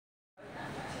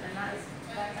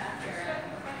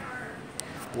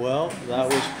Well, that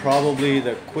was probably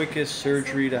the quickest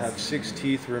surgery to have 6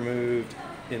 teeth removed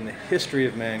in the history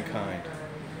of mankind.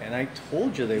 And I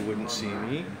told you they wouldn't see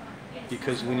me,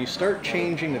 because when you start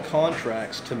changing the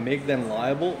contracts to make them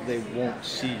liable, they won't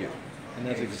see you. And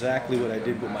that's exactly what I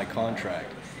did with my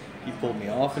contract. He pulled me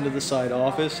off into the side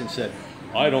office and said,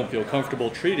 "I don't feel comfortable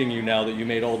treating you now that you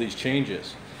made all these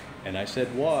changes." And I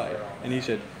said, "Why?" And he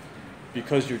said,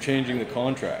 "Because you're changing the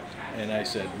contract." And I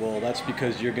said, "Well, that's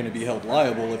because you're going to be held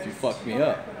liable if you fuck me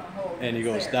up." And he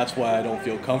goes, "That's why I don't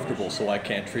feel comfortable, so I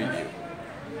can't treat you."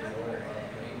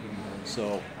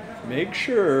 So make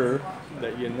sure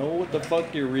that you know what the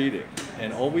fuck you're reading,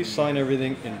 and always sign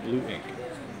everything in blue ink.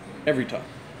 Every time.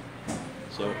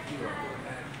 So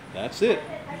that's it.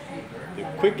 The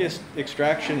quickest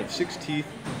extraction of 6 teeth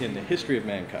in the history of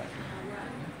mankind.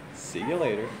 See you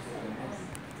later.